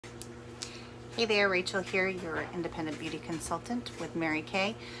Hey there, Rachel here, your independent beauty consultant with Mary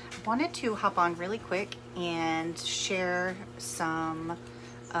Kay. I wanted to hop on really quick and share some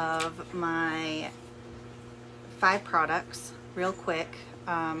of my 5 products real quick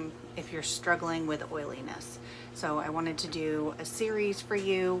if you're struggling with oiliness. So I wanted to do a series for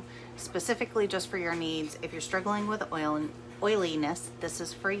you specifically just for your needs. If you're struggling with oiliness, this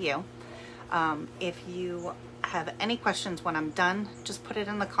is for you. If you have any questions when I'm done, just put it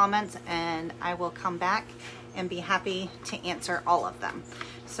in the comments and I will come back and be happy to answer all of them.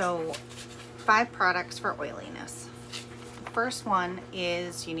 So 5 products for oiliness. The first one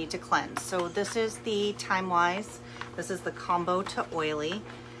is you need to cleanse. So this is the Time-Wise. This is the combo to oily.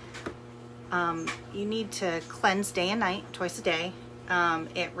 You need to cleanse day and night, twice a day.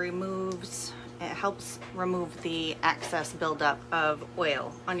 It helps remove the excess buildup of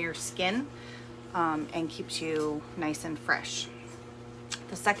oil on your skin. And keeps you nice and fresh.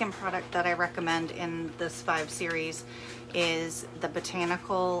 The second product that I recommend in this 5 series is the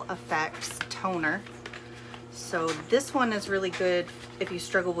Botanical Effects Toner. So this one is really good if you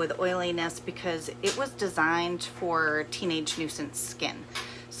struggle with oiliness because it was designed for teenage nuisance skin.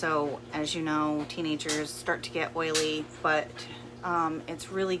 So as you know, teenagers start to get oily, but it's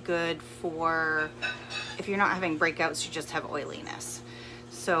really good for if you're not having breakouts, you just have oiliness.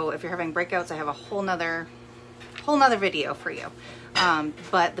 So if you're having breakouts, I have a whole nother video for you.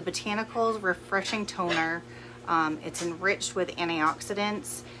 But the Botanicals Refreshing Toner, it's enriched with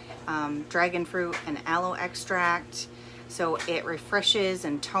antioxidants, dragon fruit and aloe extract. So it refreshes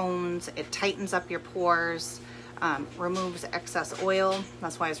and tones, it tightens up your pores, removes excess oil.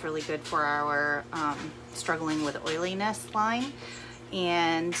 That's why it's really good for our struggling with oiliness line.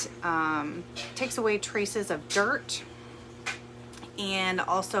 And takes away traces of dirt, and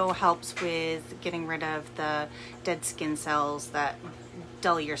also helps with getting rid of the dead skin cells that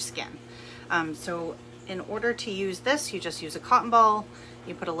dull your skin. So in order to use this, you just use a cotton ball,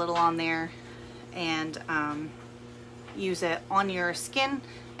 you put a little on there, and use it on your skin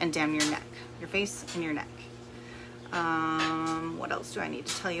and down your neck, your face and your neck. What else do I need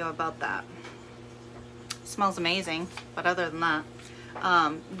to tell you about that? It smells amazing, but other than that,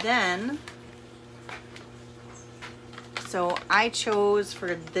 so I chose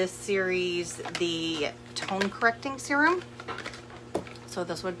for this series the tone correcting serum. So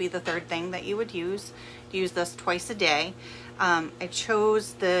this would be the third thing that you would use. Use this twice a day. I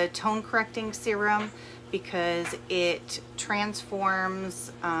chose the tone correcting serum because it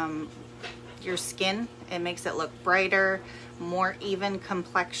transforms your skin. It makes it look brighter, more even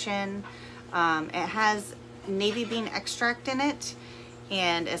complexion. It has navy bean extract in it,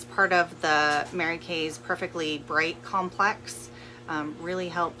 and as part of the Mary Kay's Perfectly Bright complex, really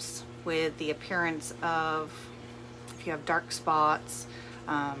helps with the appearance of, if you have dark spots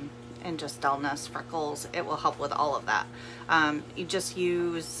and just dullness, freckles, it will help with all of that. You just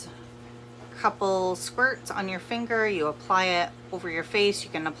use a couple squirts on your finger, you apply it over your face, you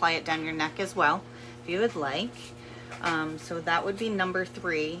can apply it down your neck as well if you would like. So that would be number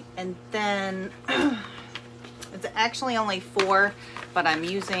 3. And then it's actually only 4, but I'm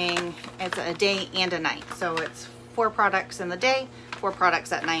using, it's a day and a night. So it's 4 products in the day, 4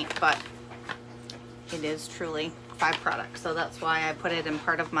 products at night, but it is truly 5 products. So that's why I put it in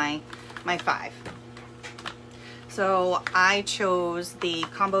part of my 5. So I chose the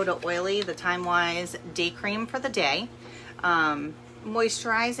Combo to Oily, the Time-Wise Day Cream for the day.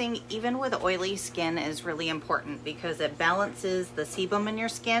 Moisturizing even with oily skin is really important because it balances the sebum in your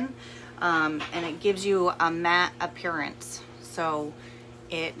skin. And it gives you a matte appearance. So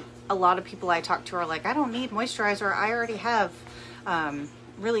a lot of people I talk to are like, I don't need moisturizer, I already have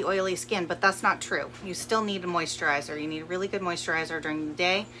really oily skin, but that's not true. You still need a moisturizer. You need a really good moisturizer during the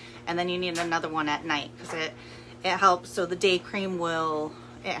day, and then you need another one at night because it helps. So the day cream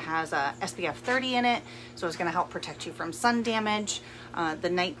it has a SPF 30 in it, so it's going to help protect you from sun damage. The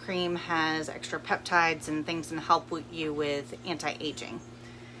night cream has extra peptides and things and help you with anti-aging.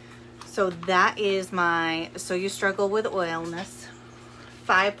 So that is my So You Struggle with Oiliness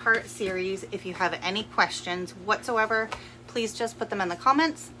 5-part series. If you have any questions whatsoever, please just put them in the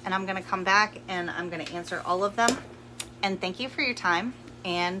comments and I'm going to come back and I'm going to answer all of them. And thank you for your time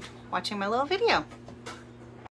and watching my little video.